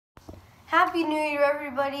Happy New Year,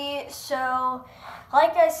 everybody. So,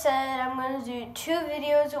 like I said, I'm going to do 2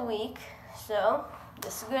 videos a week. So,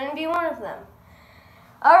 this is going to be one of them.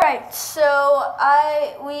 Alright, so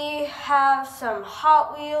we have some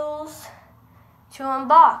Hot Wheels to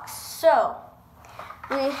unbox. So,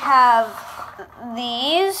 we have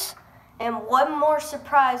these and one more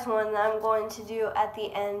surprise one that I'm going to do at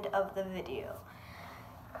the end of the video.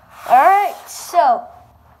 Alright, so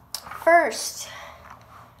first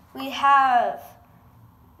we have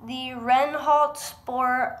the Renholt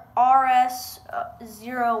Sport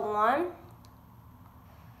RS01.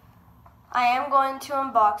 I am going to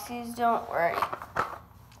unbox these, don't worry.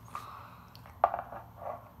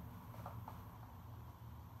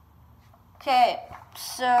 Okay,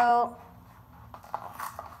 so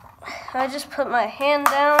I just put my hand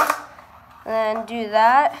down and then do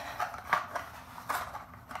that.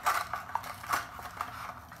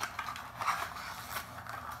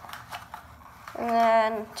 And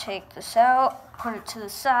then take this out, put it to the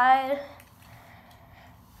side.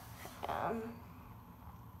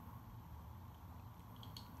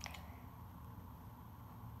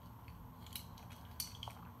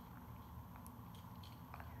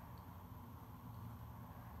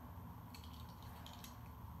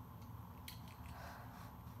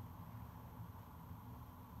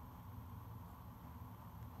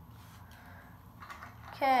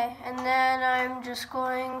 Okay, and then I'm just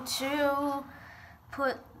going to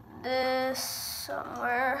put this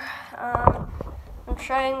somewhere. I'm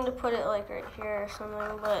trying to put it like right here or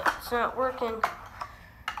something, but it's not working.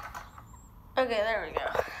 Okay, there we go.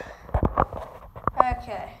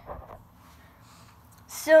 Okay.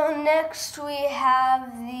 So next we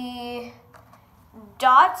have the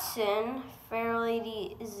Datsun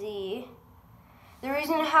Fairlady Z. The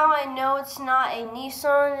reason how I know it's not a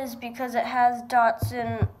Nissan is because it has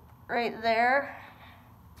Datsun right there.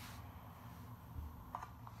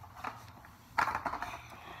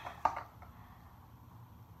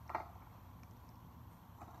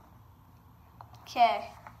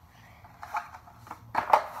 Okay.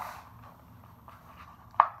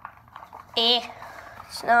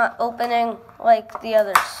 It's not opening like the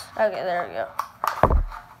others. Okay, there we go.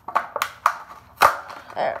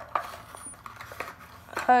 There.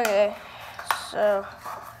 Okay, so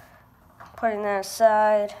putting that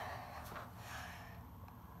aside.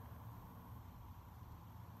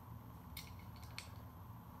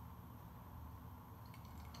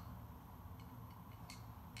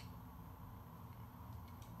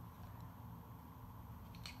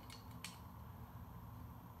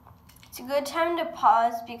 It's a good time to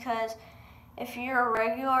pause because if you're a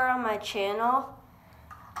regular on my channel,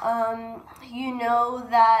 you know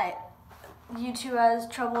that YouTube has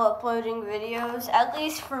trouble uploading videos, at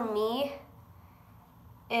least for me,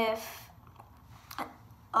 if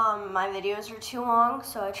my videos are too long,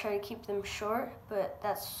 so I try to keep them short, but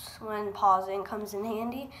that's when pausing comes in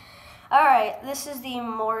handy. Alright, this is the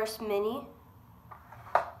Morris Mini.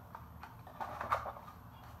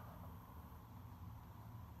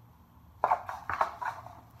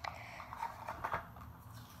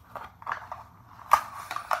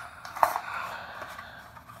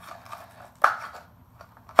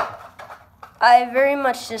 I very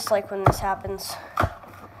much dislike when this happens.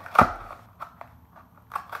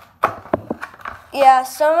 Yeah,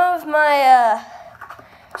 some of my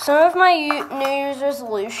New Year's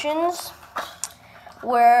resolutions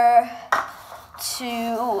were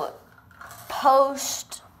to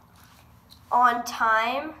post on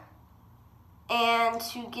time and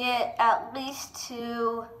to get at least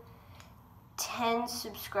to 10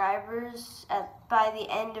 subscribers by the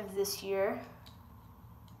end of this year.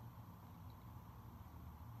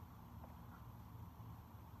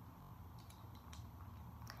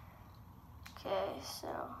 Okay, so,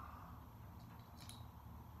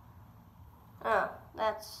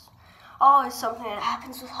 that's always something that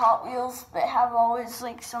happens with Hot Wheels. They have always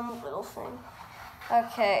like some little thing.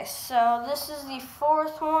 Okay, so this is the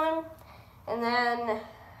 4th one, and then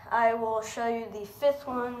I will show you the 5th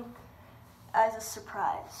one as a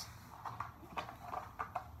surprise.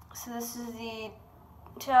 So this is the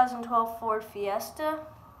 2012 Ford Fiesta.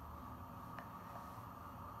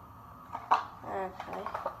 Okay.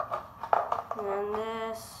 And then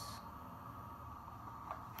this.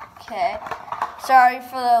 Okay. Sorry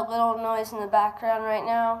for the little noise in the background right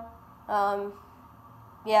now.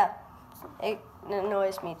 Yeah, it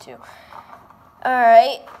annoys me too.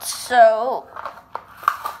 Alright, so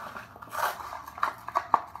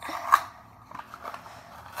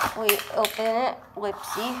we open it,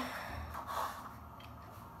 whoopsie.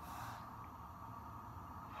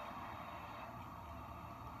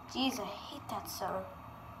 Jeez, I hate that sound.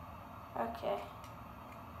 Okay.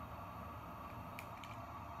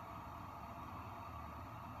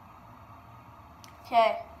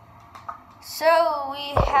 Okay. So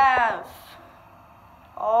we have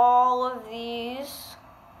all of these.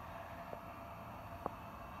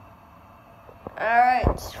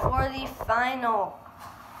 Alright, for the final.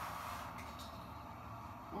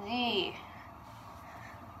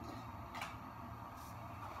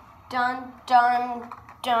 Dun dun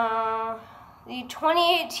dun. The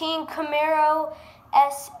 2018 Camaro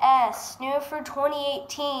SS, new for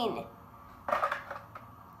 2018.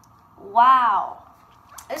 Wow.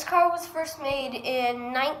 This car was first made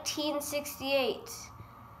in 1968.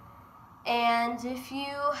 And if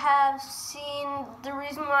you have seen the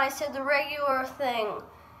reason why I said the regular thing,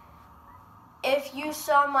 if you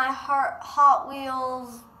saw my Hot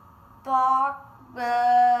Wheels box,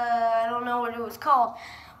 I don't know what it was called,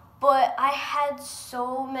 but I had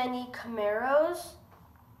so many Camaros,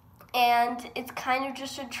 and it's kind of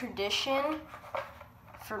just a tradition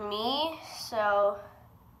for me. So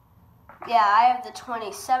yeah, I have the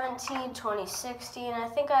 2017, 2016.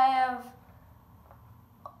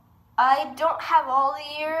 I don't have all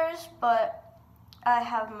the years, but I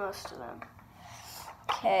have most of them.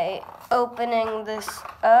 Okay, opening this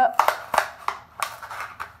up.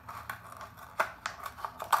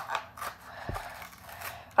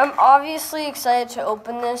 I'm obviously excited to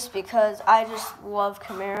open this because I just love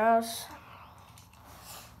Camaros.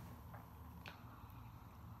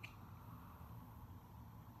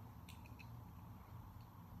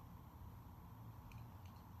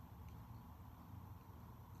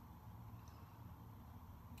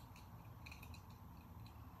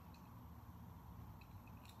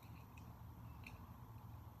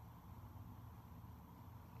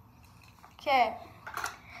 Okay,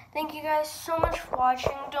 thank you guys so much for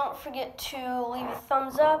watching. Don't forget to leave a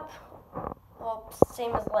thumbs up, well,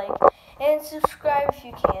 same as like, and subscribe if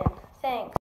you can. Thanks.